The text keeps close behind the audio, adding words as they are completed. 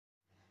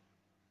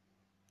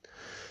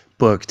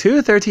Book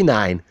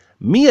 239,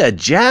 Mia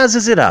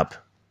Jazzes It Up.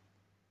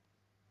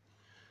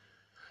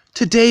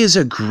 Today is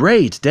a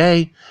great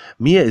day.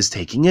 Mia is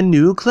taking a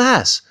new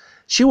class.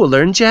 She will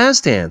learn jazz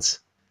dance.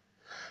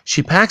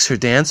 She packs her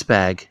dance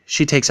bag.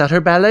 She takes out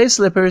her ballet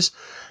slippers.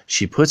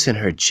 She puts in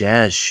her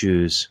jazz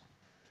shoes.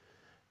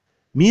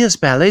 Mia's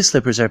ballet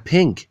slippers are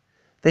pink.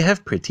 They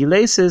have pretty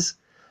laces.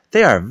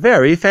 They are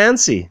very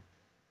fancy.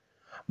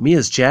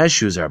 Mia's jazz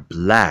shoes are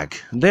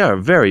black. They are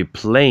very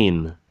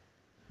plain.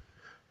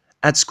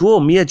 At school,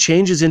 Mia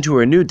changes into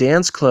her new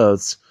dance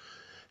clothes.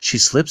 She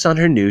slips on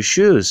her new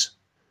shoes.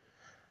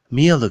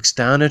 Mia looks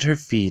down at her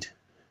feet.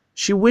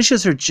 She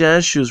wishes her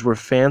jazz shoes were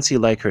fancy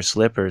like her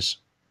slippers.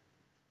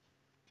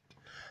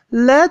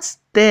 "Let's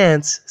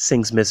dance,"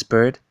 sings Miss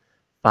Bird.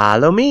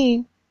 "Follow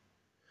me."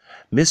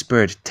 Miss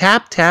Bird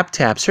tap, tap,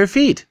 taps her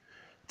feet.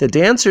 The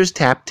dancers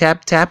tap,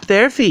 tap, tap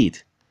their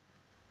feet.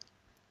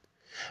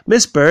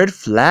 Miss Bird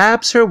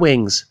flaps her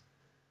wings.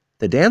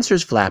 The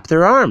dancers flap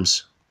their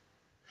arms.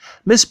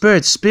 Miss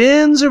Bird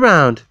spins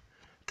around.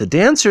 The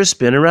dancers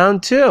spin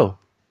around too.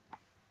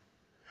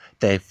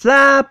 They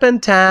flap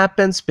and tap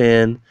and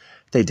spin.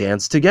 They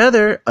dance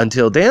together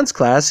until dance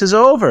class is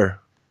over.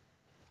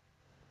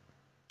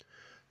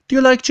 "Do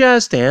you like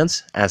jazz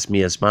dance?" asked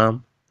Mia's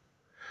mom.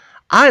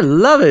 "I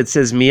love it,"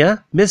 says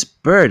Mia. "Miss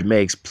Bird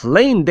makes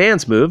plain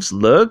dance moves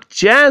look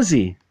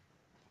jazzy."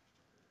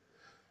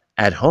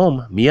 At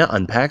home, Mia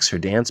unpacks her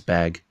dance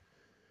bag.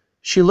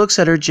 She looks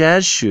at her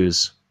jazz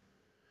shoes.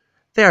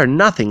 They are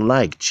nothing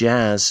like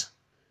jazz.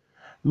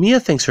 Mia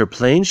thinks her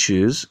plain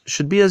shoes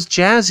should be as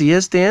jazzy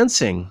as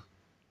dancing.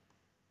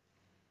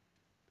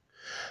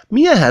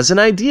 Mia has an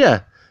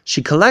idea.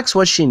 She collects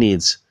what she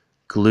needs: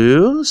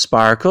 glue,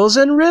 sparkles,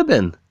 and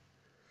ribbon.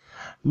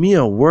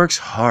 Mia works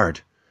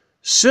hard.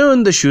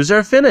 Soon the shoes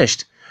are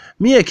finished.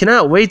 Mia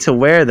cannot wait to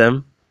wear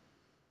them.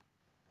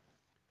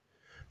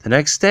 The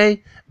next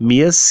day,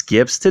 Mia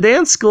skips to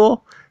dance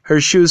school.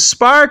 Her shoes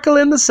sparkle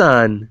in the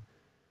sun.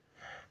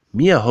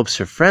 Mia hopes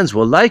her friends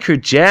will like her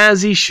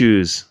jazzy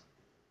shoes.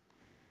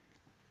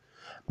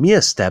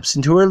 Mia steps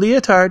into her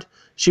leotard.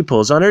 She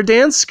pulls on her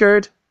dance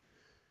skirt.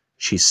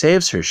 She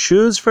saves her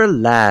shoes for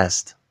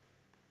last.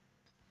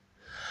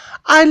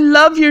 "I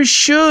love your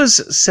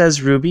shoes,"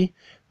 says Ruby.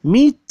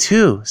 "Me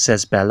too,"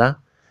 says Bella.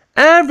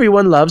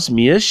 Everyone loves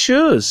Mia's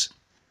shoes.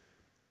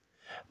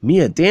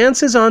 Mia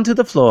dances onto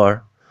the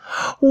floor.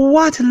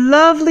 "What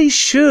lovely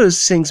shoes,"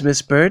 sings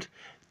Miss Bird.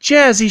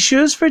 "Jazzy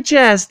shoes for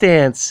jazz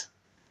dance."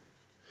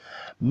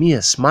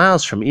 Mia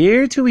smiles from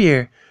ear to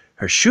ear.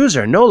 Her shoes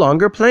are no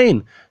longer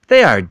plain.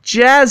 They are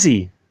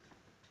jazzy.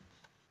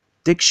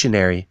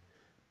 Dictionary.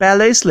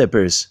 Ballet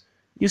slippers.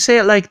 You say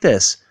it like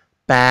this: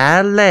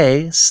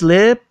 ballet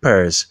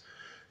slippers.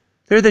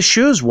 They're the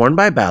shoes worn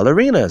by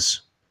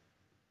ballerinas.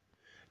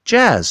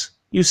 Jazz.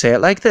 You say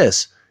it like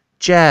this: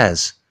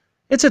 jazz.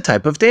 It's a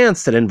type of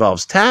dance that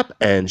involves tap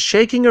and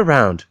shaking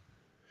around.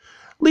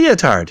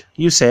 Leotard.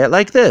 You say it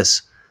like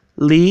this: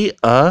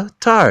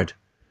 leotard.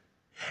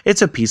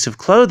 It's a piece of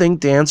clothing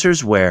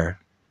dancers wear.